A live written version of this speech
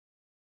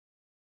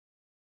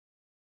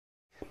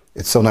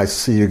It's so nice to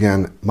see you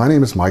again. My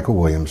name is Michael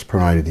Williams,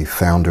 Pro90D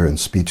founder and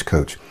speech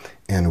coach,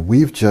 and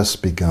we've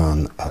just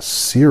begun a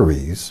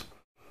series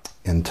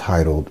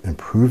entitled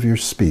Improve Your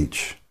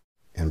Speech,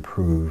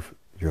 Improve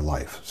Your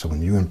Life. So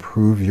when you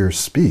improve your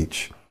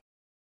speech,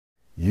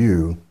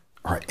 you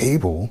are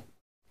able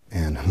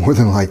and more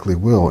than likely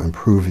will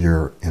improve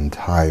your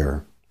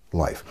entire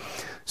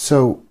life.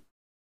 So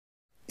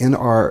in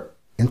our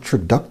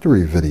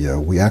introductory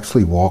video, we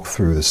actually walk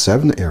through the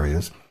 7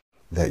 areas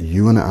that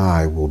you and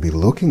I will be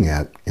looking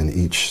at in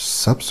each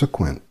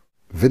subsequent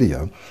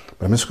video.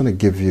 But I'm just going to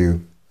give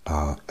you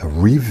a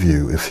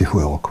review, if you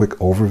will, a quick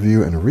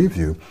overview and a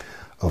review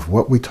of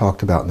what we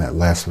talked about in that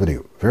last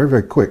video. Very,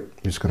 very quick.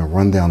 I'm just going to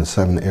run down the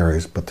 7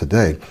 areas. But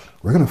today,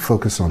 we're going to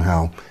focus on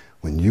how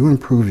when you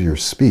improve your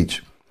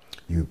speech,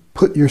 you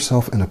put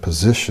yourself in a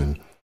position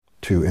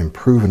to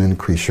improve and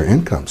increase your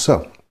income.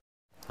 So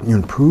you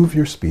improve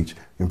your speech,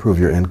 you improve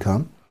your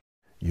income,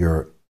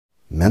 your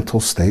mental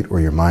state or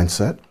your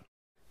mindset,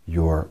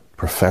 your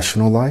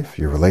professional life,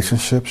 your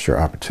relationships, your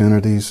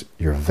opportunities,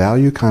 your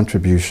value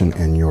contribution,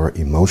 and your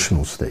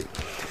emotional state.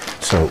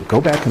 So go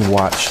back and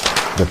watch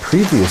the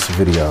previous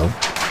video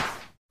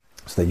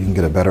so that you can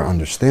get a better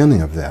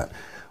understanding of that.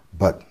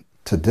 But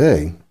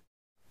today,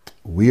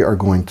 we are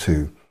going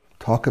to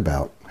talk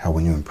about how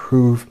when you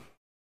improve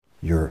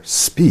your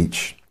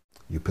speech,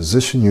 you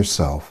position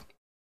yourself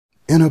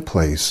in a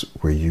place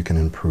where you can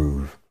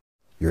improve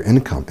your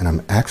income. And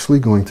I'm actually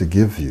going to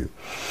give you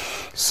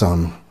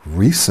some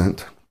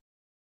recent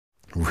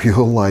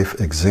real-life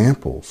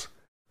examples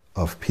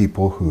of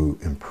people who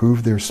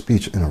improved their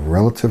speech in a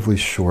relatively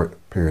short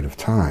period of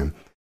time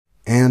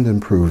and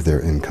improved their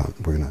income.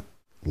 We're going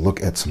to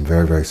look at some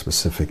very, very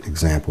specific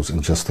examples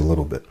in just a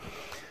little bit.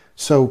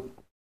 So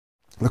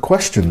the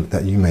question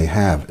that you may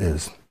have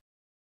is,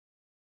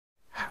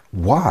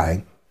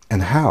 why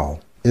and how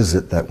is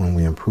it that when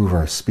we improve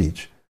our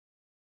speech,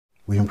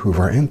 we improve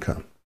our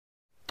income?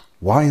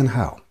 Why and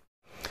how?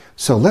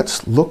 So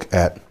let's look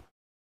at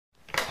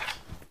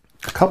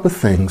a couple of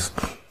things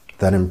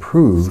that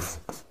improve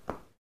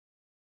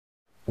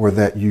or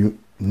that you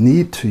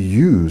need to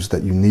use,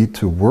 that you need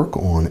to work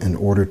on in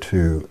order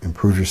to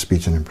improve your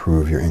speech and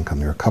improve your income.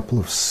 There are a couple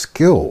of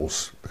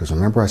skills, because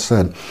remember I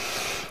said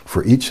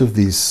for each of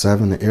these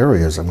 7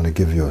 areas, I'm going to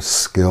give you a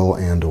skill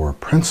and or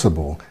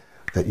principle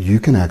that you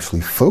can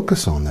actually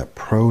focus on, that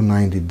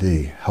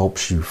Pro90D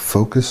helps you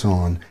focus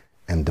on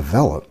and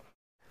develop,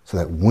 so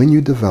that when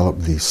you develop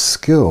these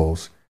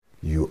skills,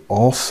 you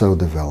also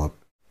develop,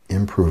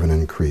 improve, and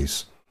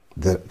increase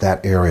that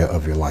area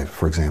of your life,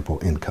 for example,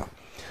 income.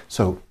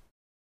 So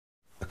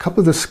a couple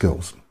of the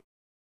skills.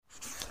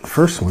 The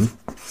first one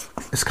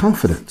is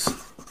confidence.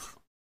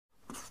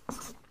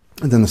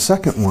 And then the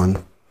second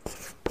one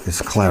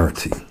is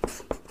clarity.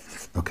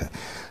 Okay,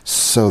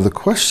 so the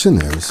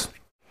question is,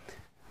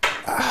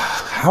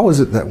 how is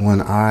it that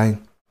when I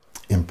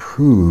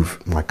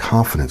improve my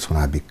confidence, when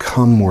I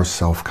become more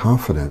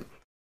self-confident,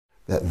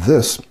 that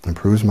this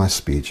improves my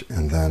speech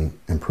and then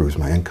improves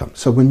my income?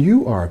 So when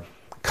you are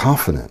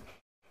confident,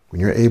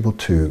 when you're able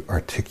to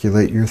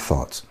articulate your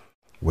thoughts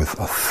with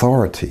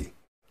authority,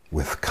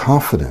 with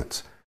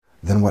confidence,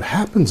 then what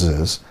happens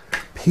is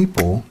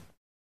people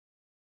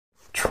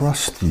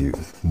trust you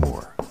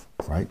more,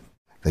 right?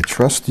 They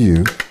trust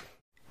you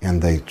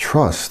and they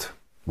trust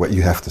what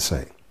you have to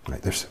say,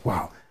 right? They say,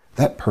 wow,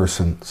 that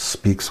person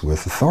speaks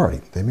with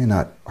authority. They may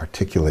not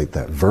articulate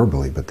that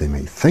verbally, but they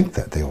may think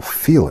that, they'll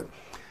feel it.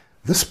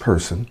 This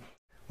person,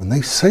 when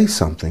they say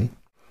something,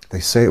 they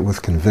say it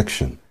with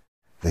conviction.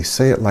 They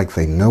say it like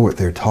they know what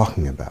they're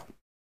talking about.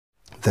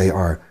 They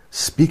are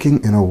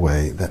speaking in a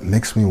way that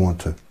makes me want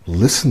to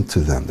listen to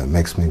them, that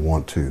makes me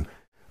want to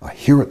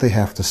hear what they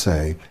have to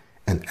say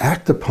and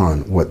act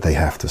upon what they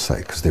have to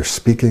say, because they're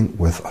speaking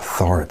with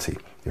authority.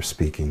 They're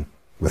speaking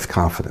with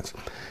confidence.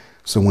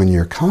 So when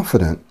you're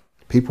confident,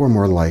 people are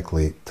more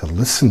likely to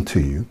listen to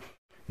you.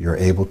 You're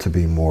able to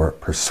be more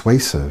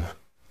persuasive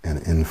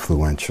and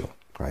influential.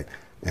 Right?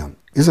 Now,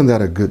 isn't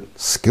that a good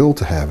skill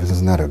to have?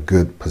 Isn't that a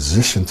good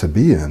position to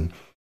be in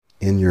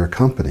your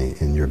company,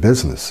 in your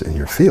business, in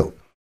your field?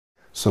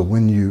 So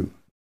when you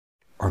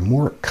are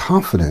more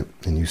confident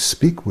and you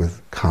speak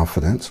with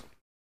confidence,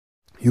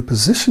 you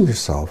position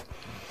yourself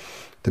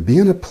to be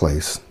in a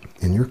place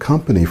in your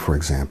company, for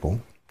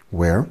example,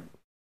 where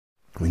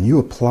when you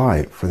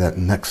apply for that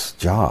next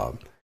job,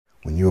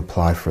 when you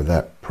apply for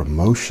that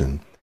promotion,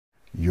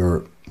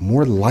 you're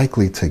more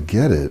likely to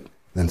get it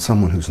than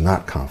someone who's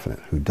not confident,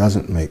 who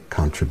doesn't make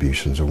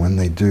contributions, or when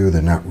they do,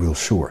 they're not real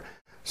sure.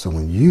 So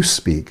when you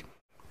speak,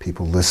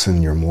 people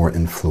listen, you're more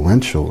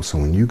influential. So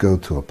when you go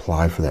to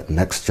apply for that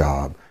next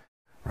job,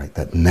 right,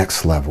 that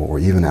next level, or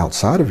even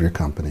outside of your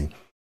company,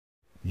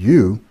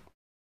 you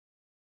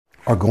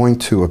are going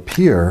to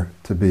appear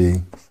to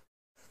be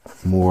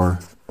more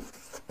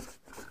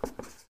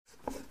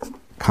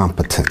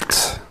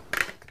competent.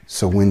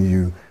 So when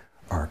you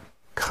are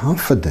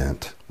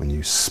confident, when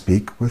you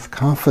speak with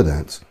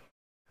confidence,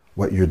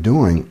 what you're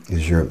doing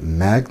is you're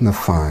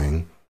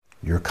magnifying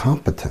your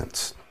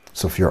competence.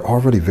 So if you're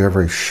already very,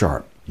 very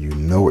sharp, you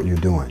know what you're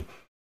doing,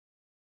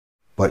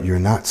 but you're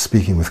not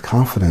speaking with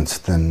confidence,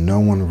 then no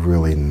one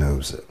really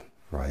knows it,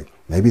 right?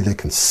 Maybe they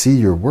can see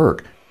your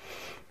work,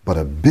 but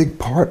a big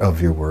part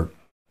of your work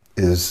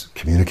is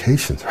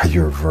communications, right?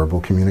 Your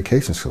verbal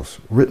communication skills.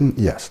 Written,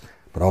 yes,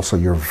 but also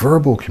your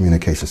verbal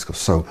communication skills.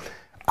 So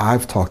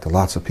I've talked to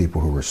lots of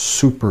people who were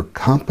super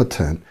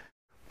competent,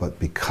 but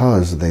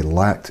because they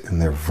lacked in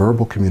their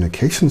verbal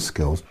communication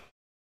skills,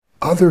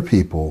 other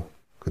people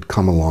could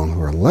come along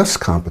who are less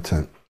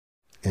competent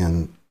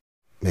in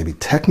maybe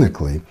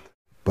technically,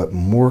 but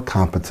more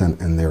competent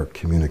in their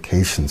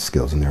communication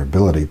skills and their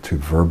ability to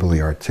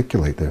verbally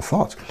articulate their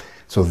thoughts.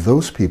 So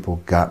those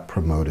people got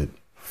promoted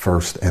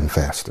first and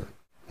faster.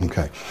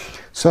 Okay,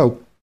 so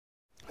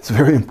it's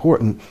very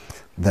important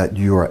that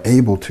you are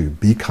able to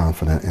be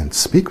confident and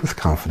speak with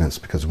confidence,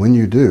 because when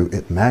you do,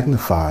 it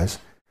magnifies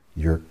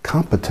your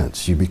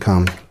competence. You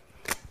become,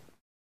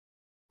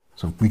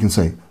 so we can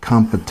say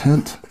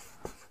competent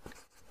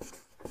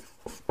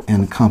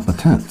and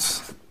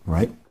competence,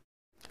 right?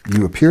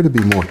 You appear to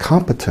be more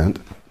competent,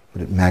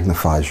 but it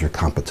magnifies your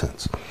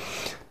competence.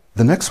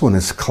 The next one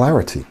is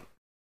clarity.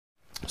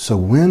 So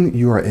when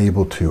you are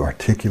able to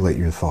articulate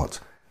your thoughts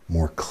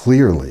more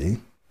clearly,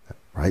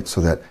 right, so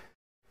that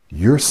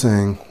you're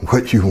saying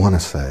what you want to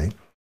say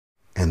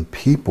and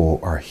people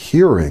are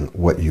hearing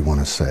what you want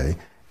to say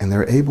and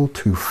they're able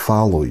to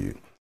follow you.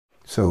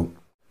 So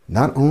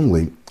not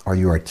only are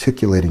you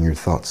articulating your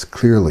thoughts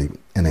clearly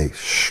in a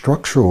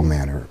structural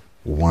manner,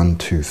 1,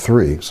 2,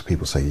 3, so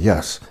people say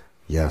yes,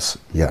 yes,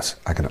 yes,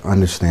 I can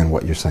understand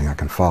what you're saying, I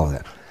can follow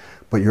that.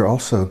 But you're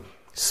also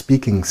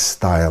speaking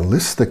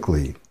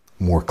stylistically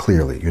more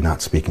clearly. You're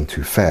not speaking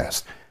too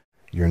fast.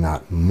 You're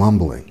not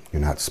mumbling.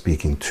 You're not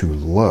speaking too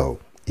low.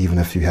 Even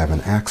if you have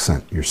an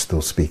accent, you're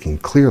still speaking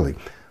clearly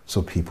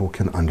so people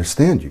can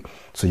understand you.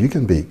 So you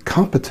can be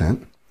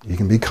competent, you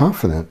can be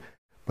confident,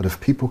 but if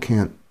people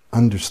can't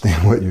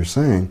understand what you're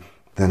saying,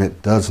 then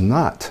it does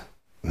not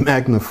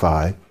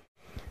magnify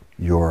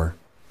your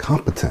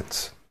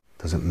competence.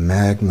 It doesn't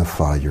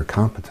magnify your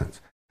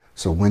competence.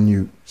 So when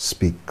you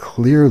speak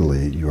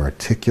clearly, you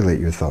articulate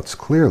your thoughts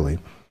clearly,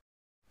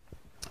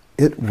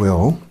 it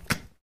will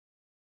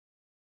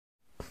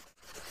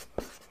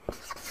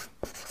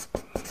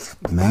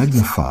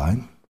magnify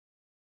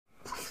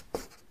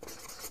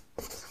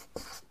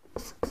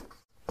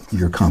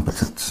your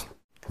competence,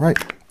 right?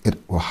 It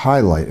will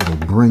highlight, it'll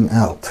bring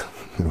out,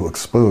 it'll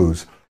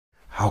expose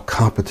how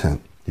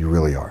competent you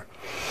really are.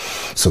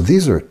 So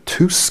these are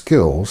two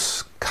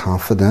skills,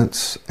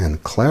 confidence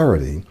and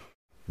clarity,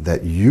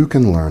 that you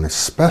can learn,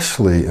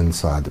 especially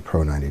inside the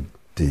Pro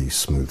 90D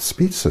Smooth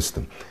Speech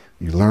System.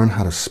 You learn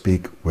how to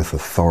speak with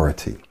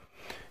authority.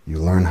 You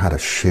learn how to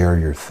share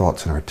your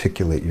thoughts and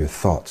articulate your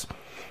thoughts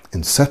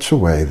in such a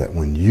way that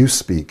when you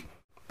speak,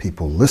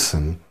 people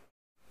listen,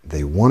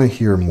 they want to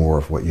hear more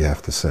of what you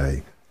have to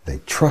say, they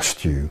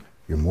trust you,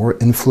 you're more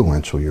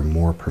influential, you're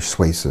more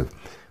persuasive.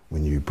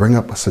 When you bring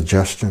up a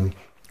suggestion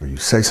or you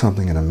say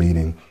something in a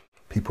meeting,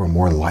 people are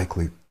more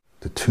likely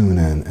to tune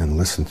in and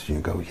listen to you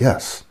and go,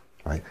 yes,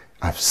 right?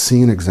 I've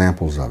seen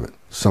examples of it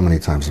so many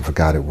times of a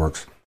guy that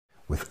works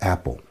with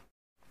Apple.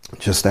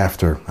 Just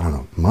after, I don't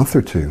know, a month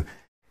or two,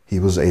 he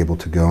was able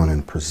to go in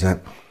and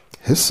present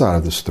his side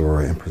of the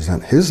story and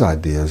present his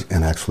ideas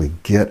and actually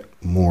get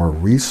more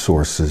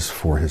resources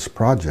for his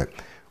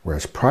project.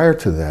 Whereas prior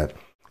to that,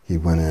 he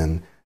went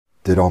in,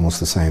 did almost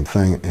the same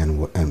thing and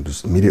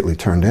was immediately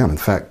turned down. In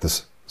fact,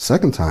 this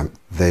second time,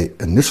 they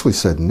initially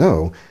said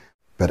no,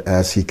 but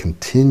as he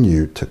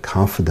continued to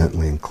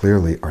confidently and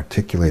clearly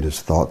articulate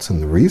his thoughts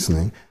and the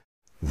reasoning,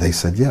 they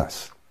said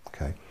yes.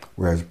 Okay.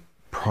 Whereas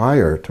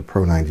prior to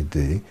Pro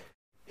 90D,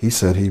 he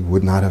said he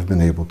would not have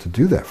been able to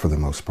do that for the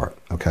most part.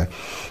 Okay.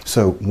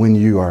 So when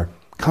you are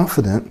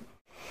confident,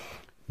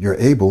 you're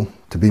able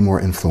to be more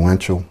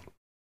influential.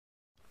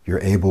 You're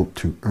able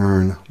to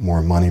earn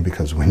more money,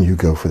 because when you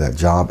go for that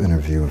job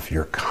interview, if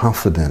you're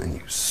confident and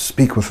you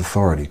speak with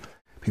authority,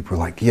 people are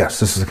like, yes,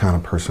 this is the kind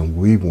of person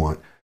we want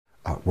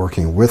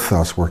working with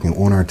us, working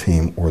on our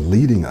team, or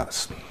leading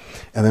us.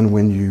 And then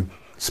when you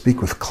speak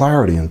with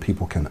clarity and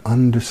people can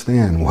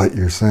understand what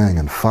you're saying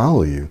and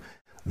follow you,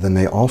 then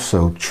they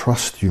also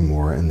trust you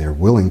more and they're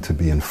willing to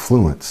be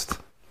influenced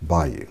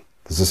by you.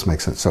 Does this make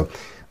sense? So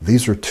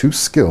these are two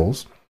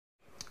skills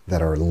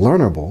that are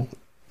learnable,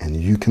 and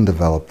you can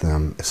develop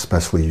them,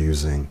 especially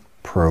using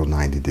Pro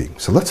 90D.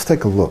 So let's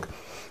take a look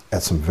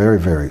at some very,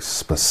 very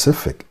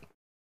specific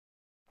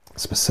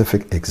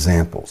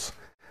examples.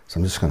 So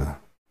I'm just going to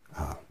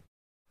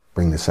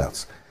bring this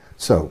out.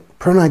 So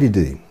Pro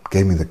 90D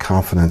gave me the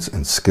confidence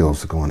and skills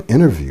to go on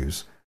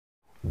interviews,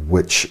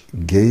 which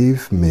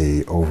gave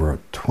me over a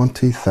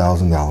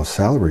 $20,000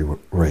 salary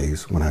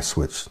raise when I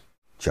switched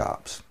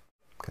jobs.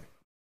 Okay.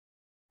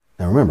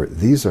 Now remember,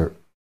 these are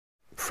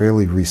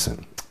fairly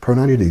recent. Pro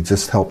 90D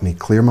just helped me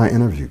clear my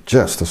interview.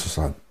 This was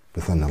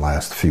within the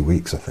last few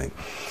weeks, I think.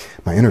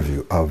 My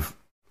interview of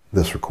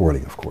this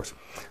recording, of course.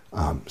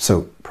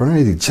 So Pro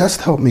 90D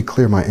just helped me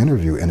clear my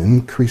interview and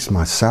increase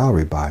my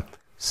salary by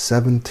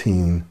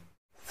 $17,000.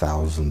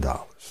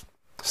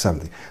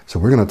 70. So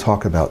we're going to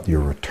talk about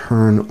your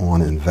return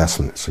on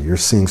investment. So you're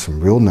seeing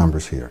some real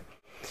numbers here.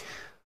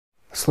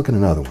 Let's look at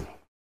another one.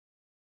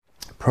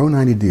 Pro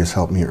 90D has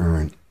helped me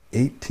earn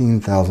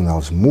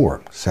 $18,000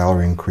 more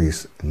salary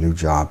increase, a new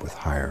job with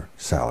higher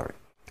salary.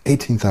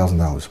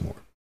 $18,000 more.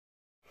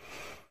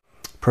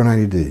 Pro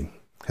 90D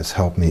has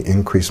helped me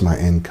increase my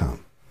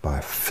income by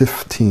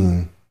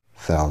 $15,000.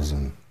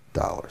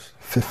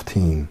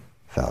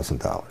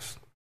 $15,000.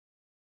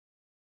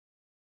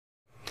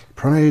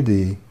 Pro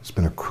 90D has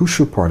been a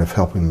crucial part of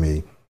helping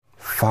me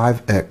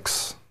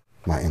 5x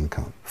my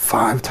income.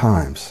 5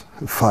 times,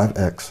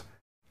 5x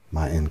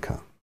my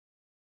income.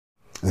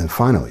 And then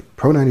finally,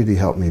 Pro 90D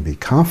helped me be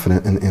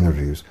confident in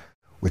interviews,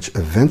 which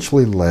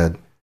eventually led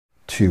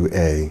to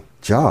a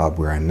job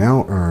where I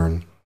now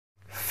earn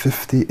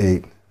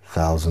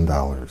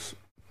 $58,000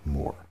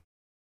 more.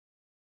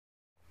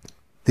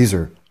 These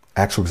are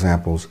actual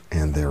examples,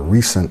 and they're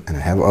recent, and I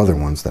have other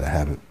ones that I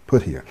haven't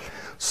put here.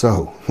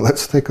 So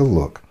let's take a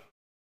look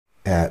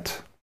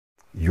at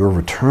your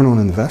return on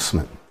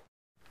investment.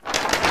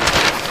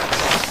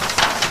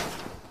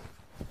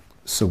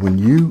 So when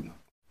you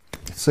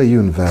say you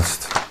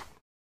invest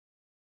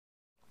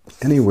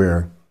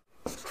anywhere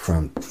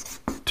from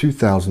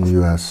 2,000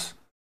 US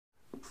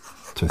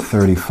to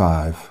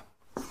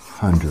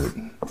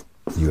 3,500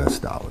 US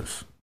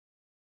dollars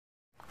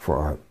for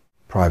our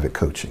private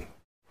coaching,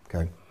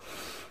 okay?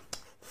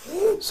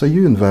 So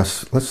you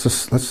invest, let's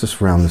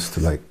just round this to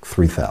like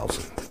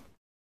 3,000,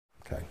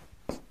 okay?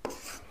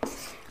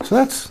 So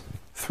that's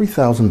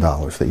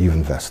 $3,000 that you've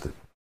invested.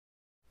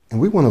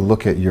 And we want to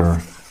look at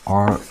your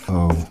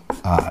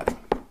ROI.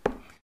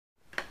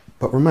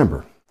 But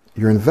remember,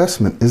 your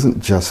investment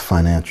isn't just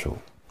financial.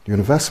 Your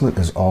investment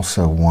is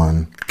also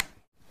one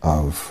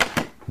of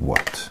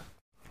what?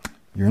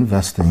 You're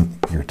investing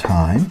your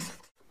time,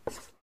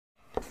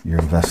 you're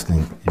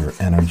investing your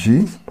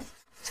energy,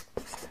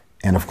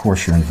 and of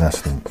course you're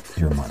investing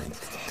your money.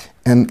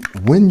 And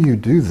when you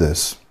do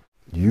this,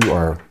 you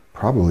are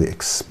probably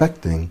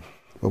expecting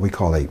what we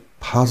call a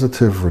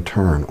positive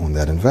return on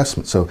that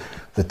investment. So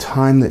the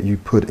time that you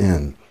put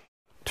in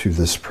to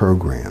this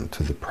program,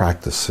 to the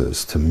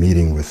practices, to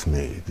meeting with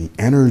me, the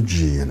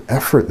energy and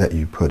effort that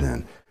you put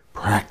in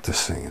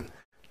practicing and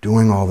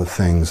doing all the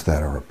things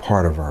that are a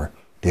part of our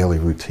daily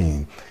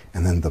routine,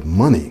 and then the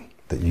money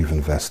that you've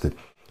invested,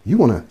 you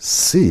want to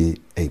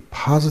see a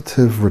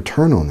positive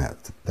return on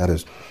that. That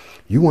is,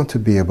 you want to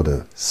be able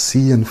to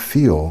see and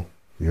feel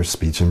your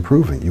speech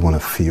improving. You want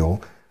to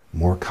feel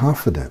more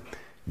confident.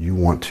 You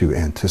want to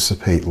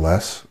anticipate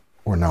less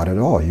or not at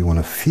all. You want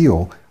to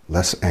feel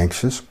less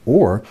anxious,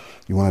 or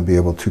you want to be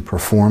able to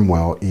perform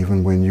well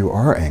even when you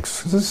are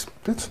anxious.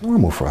 It's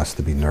normal for us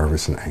to be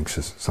nervous and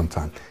anxious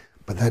sometimes,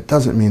 but that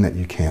doesn't mean that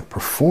you can't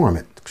perform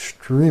at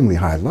extremely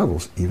high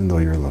levels even though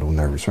you're a little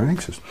nervous or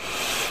anxious.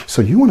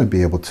 So you want to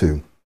be able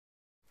to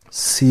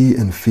see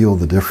and feel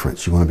the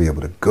difference. You want to be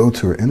able to go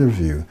to an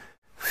interview,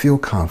 feel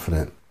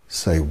confident,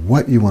 say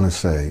what you want to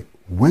say,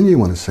 when you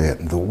want to say it,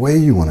 and the way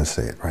you want to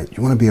say it, right?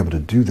 You want to be able to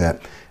do that,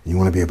 and you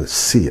want to be able to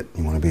see it.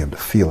 You want to be able to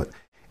feel it.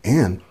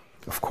 And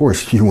of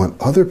course, you want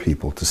other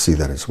people to see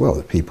that as well,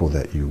 the people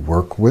that you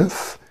work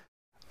with,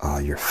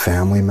 your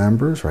family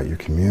members, right, your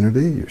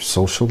community, your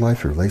social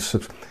life, your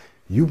relationships.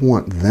 You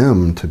want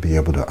them to be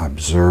able to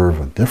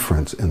observe a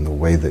difference in the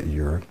way that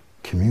you're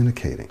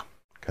communicating,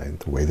 okay,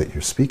 the way that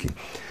you're speaking.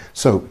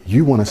 So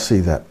you want to see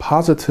that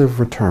positive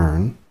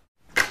return,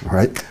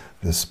 right,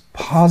 this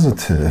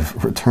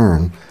positive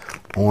return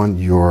on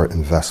your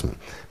investment.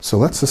 So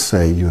let's just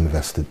say you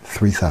invested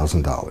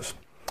 $3,000.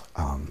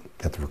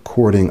 At the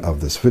recording of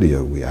this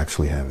video, we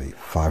actually have a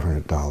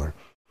 $500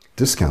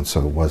 discount.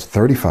 So it was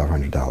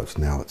 $3,500.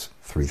 Now it's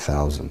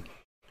 $3,000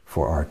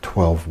 for our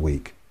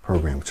 12-week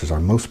program, which is our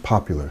most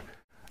popular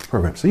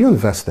program. So you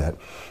invest that.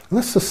 And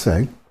let's just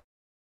say,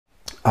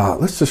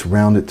 let's just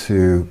round it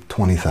to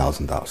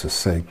 $20,000. Let's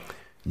say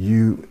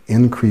you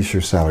increase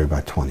your salary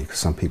by 20, because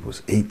some people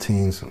it's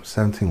 18, some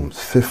 17,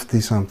 some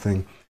 50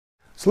 something.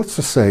 So let's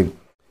just say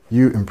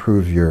you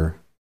improve your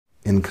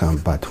income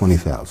by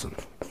 20,000.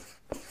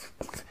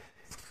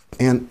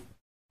 And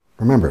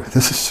remember,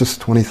 this is just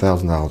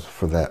 $20,000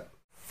 for that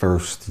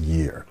first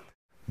year.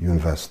 You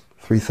invest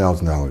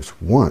 $3,000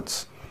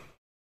 once,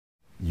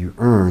 you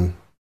earn,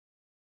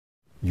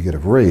 you get a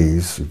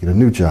raise, you get a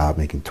new job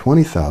making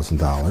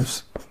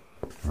 $20,000,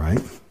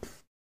 right?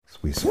 So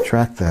we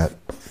subtract that,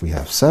 we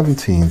have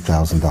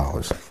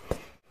 $17,000.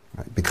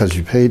 Right? Because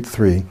you paid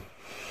 3,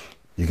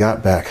 you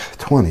got back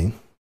 20,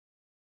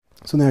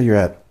 so now you're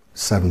at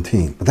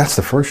 17. But that's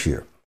the first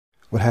year.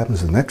 What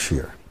happens the next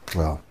year?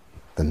 Well,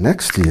 the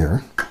next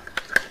year,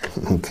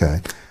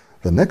 okay,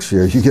 the next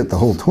year you get the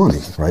whole 20,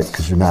 right?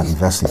 Because you're not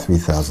investing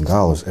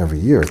 $3,000 every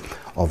year,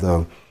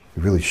 although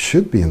you really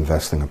should be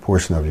investing a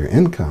portion of your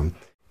income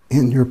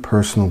in your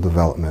personal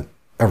development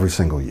every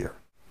single year,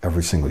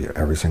 every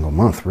single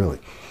month, really.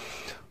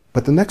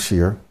 But the next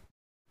year,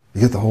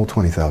 you get the whole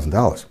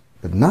 $20,000.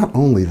 But not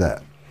only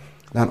that,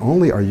 not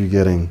only are you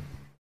getting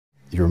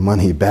your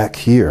money back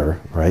here,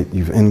 right?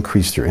 You've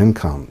increased your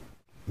income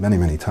many,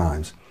 many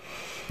times.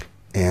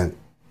 And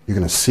you're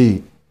going to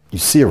see, you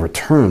see a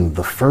return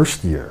the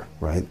first year,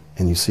 right?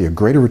 And you see a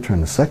greater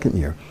return the second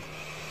year.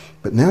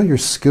 But now your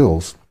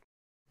skills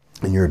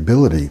and your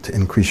ability to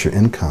increase your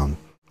income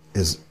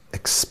is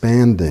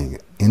expanding,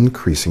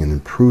 increasing, and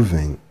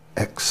improving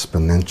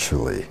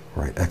exponentially,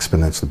 right?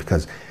 Exponentially,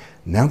 because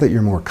now that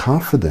you're more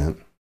confident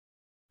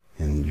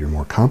and you're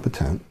more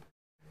competent,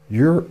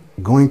 you're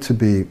going to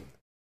be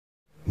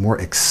more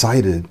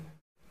excited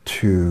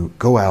to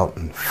go out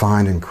and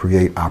find and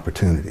create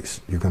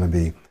opportunities. You're going to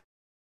be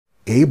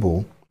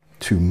able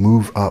to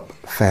move up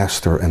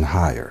faster and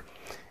higher.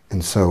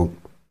 And so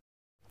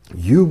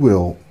you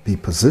will be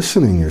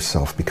positioning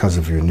yourself because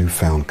of your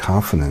newfound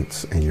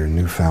confidence and your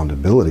newfound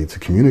ability to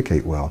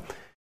communicate well.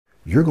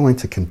 You're going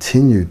to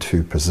continue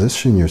to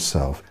position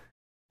yourself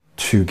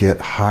to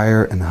get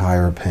higher and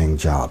higher paying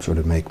jobs or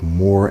to make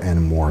more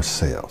and more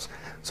sales.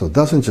 So it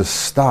doesn't just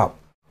stop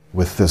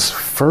with this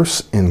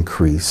first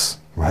increase,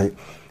 right?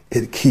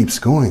 It keeps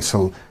going.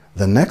 So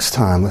the next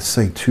time, let's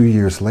say 2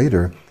 years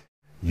later,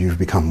 you've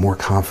become more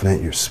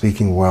confident, you're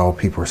speaking well,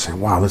 people are saying,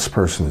 wow, this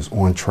person is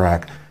on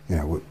track. You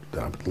know,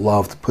 I would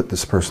love to put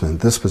this person in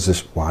this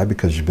position. Why?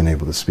 Because you've been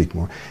able to speak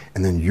more.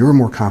 And then you're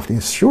more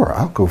confident. Sure,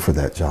 I'll go for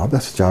that job.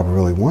 That's the job I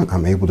really want.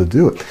 I'm able to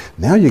do it.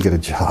 Now you get a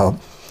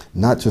job,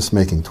 not just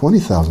making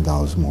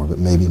 $20,000 more, but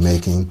maybe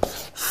making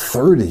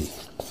 30,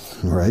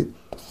 right?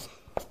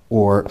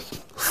 Or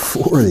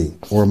 40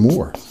 or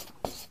more.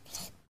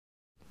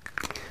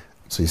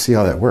 So you see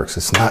how that works.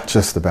 It's not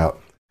just about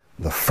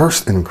the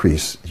first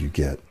increase you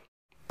get,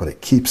 but it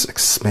keeps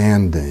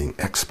expanding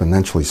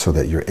exponentially so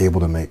that you're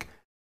able to make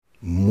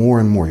more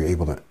and more. You're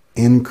able to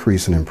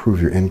increase and improve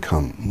your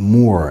income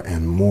more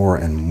and more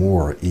and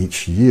more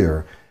each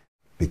year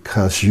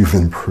because you've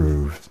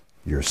improved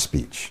your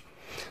speech.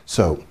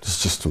 So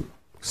it's just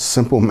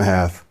simple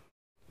math,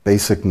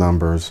 basic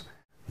numbers.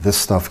 This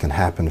stuff can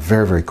happen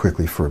very, very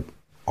quickly for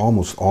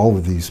almost all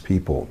of these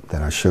people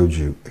that I showed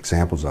you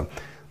examples of.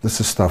 This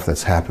is stuff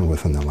that's happened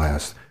within the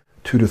last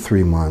 2 to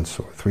 3 months,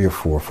 or 3 or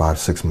 4, 5,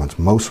 6 months,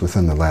 most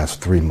within the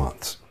last 3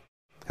 months,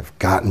 have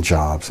gotten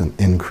jobs and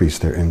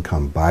increased their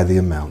income by the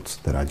amounts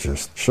that I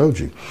just showed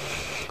you.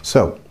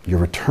 So your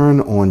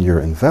return on your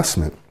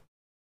investment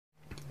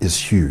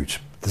is huge.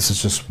 This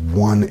is just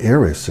one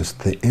area. It's just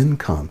the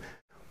income.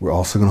 We're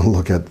also going to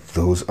look at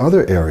those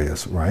other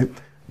areas, right?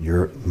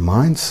 Your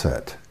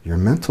mindset, your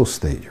mental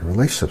state, your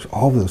relationships,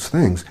 all those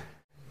things.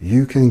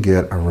 You can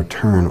get a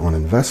return on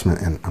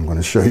investment. And I'm going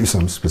to show you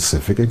some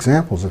specific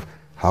examples of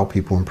how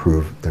people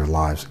improve their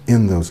lives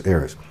in those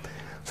areas.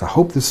 So I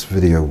hope this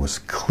video was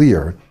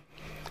clear,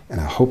 and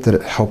I hope that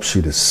it helps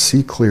you to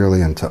see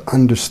clearly and to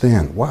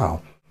understand,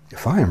 wow,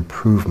 if I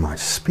improve my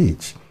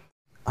speech,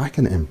 I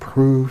can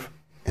improve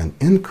and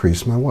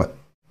increase my what?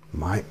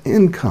 My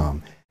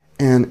income.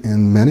 And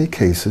in many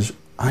cases,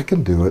 I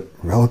can do it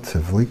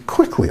relatively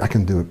quickly. I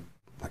can do it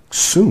like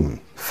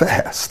soon,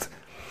 fast.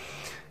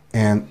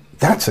 And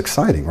that's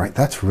exciting, right?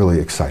 That's really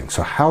exciting.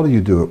 So how do you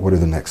do it? What are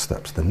the next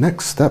steps? The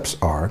next steps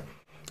are,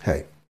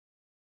 hey,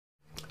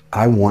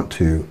 I want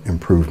to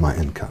improve my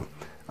income.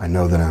 I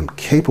know that I'm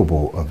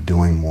capable of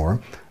doing more.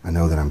 I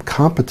know that I'm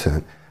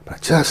competent, but I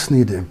just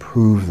need to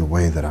improve the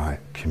way that I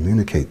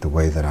communicate, the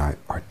way that I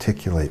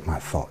articulate my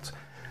thoughts,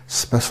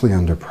 especially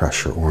under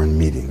pressure or in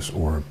meetings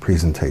or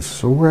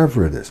presentations or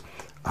wherever it is.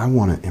 I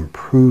want to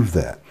improve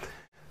that.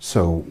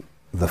 So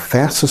the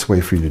fastest way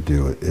for you to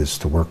do it is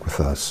to work with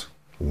us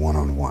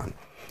one-on-one.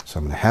 So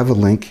I'm going to have a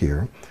link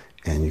here,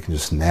 and you can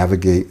just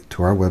navigate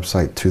to our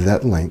website to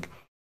that link.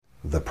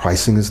 The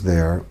pricing is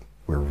there.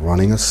 We're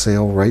running a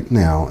sale right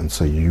now, and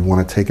so you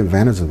want to take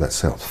advantage of that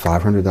sale. It's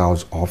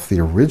 $500 off the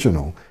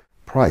original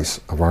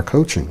price of our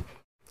coaching.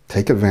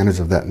 Take advantage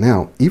of that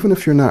now, even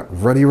if you're not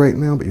ready right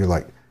now, but you're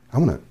like, I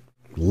want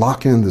to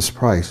lock in this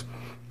price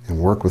and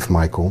work with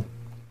Michael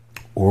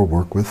or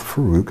work with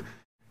Farouk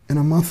in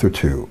a month or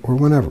two or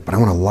whenever, but I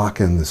want to lock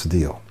in this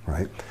deal,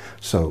 right?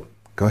 So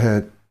go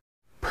ahead,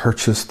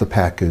 purchase the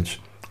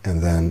package,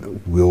 and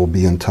then we'll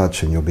be in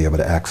touch and you'll be able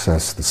to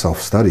access the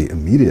self-study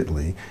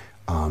immediately.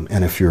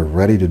 And if you're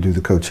ready to do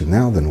the coaching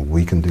now, then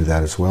we can do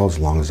that as well, as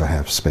long as I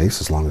have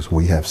space, as long as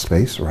we have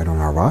space right on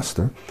our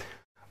roster.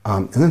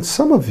 And then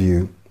some of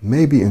you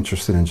may be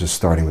interested in just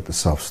starting with the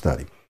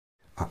self-study.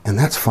 And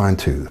that's fine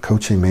too. The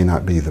coaching may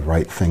not be the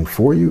right thing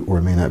for you, or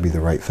it may not be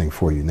the right thing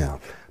for you now.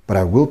 But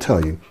I will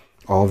tell you,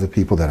 all of the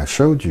people that I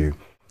showed you,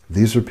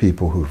 these are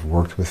people who've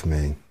worked with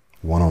me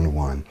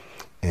one-on-one.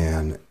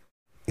 And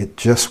it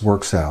just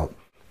works out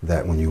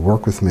that when you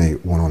work with me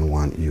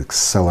one-on-one, you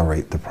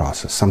accelerate the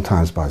process,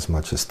 sometimes by as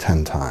much as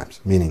 10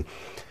 times. Meaning,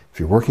 if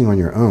you're working on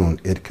your own,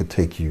 it could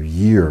take you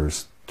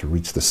years to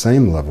reach the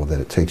same level that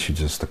it takes you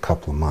just a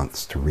couple of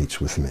months to reach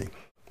with me.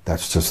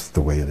 That's just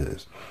the way it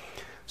is.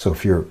 So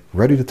if you're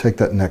ready to take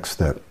that next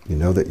step, you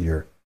know that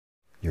you're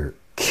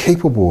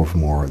capable of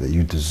more, that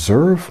you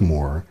deserve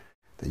more,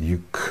 that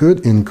you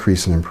could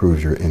increase and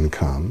improve your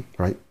income,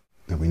 right?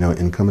 And we know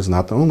income is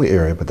not the only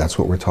area, but that's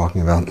what we're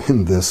talking about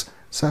in this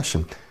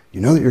session. You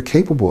know that you're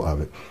capable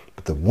of it,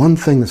 but the one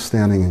thing that's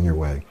standing in your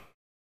way,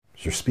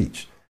 is your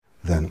speech,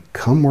 then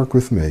come work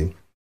with me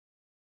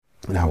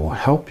and I will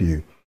help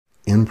you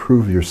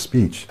improve your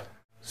speech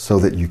so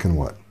that you can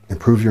what?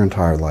 Improve your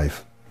entire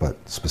life, but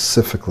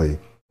specifically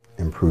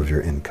improve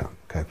your income.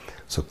 Okay,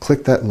 so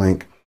click that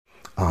link.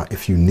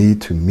 If you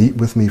need to meet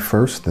with me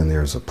first, then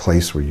there's a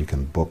place where you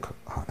can book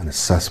an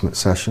assessment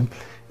session.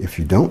 If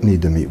you don't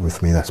need to meet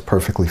with me, that's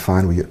perfectly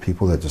fine. We get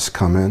people that just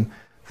come in,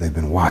 they've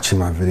been watching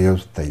my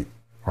videos, they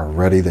are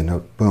ready, they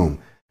know, boom,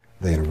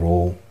 they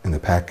enroll in the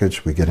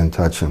package, we get in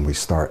touch and we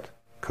start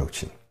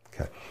coaching.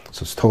 Okay,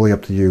 so it's totally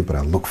up to you, but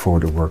I look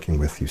forward to working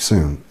with you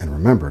soon. And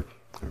remember,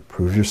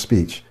 improve your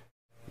speech.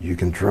 You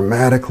can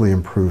dramatically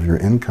improve your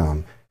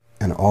income,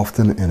 and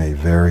often in a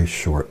very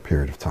short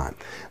period of time.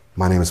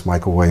 My name is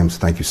Michael Williams.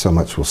 Thank you so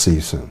much. We'll see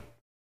you soon.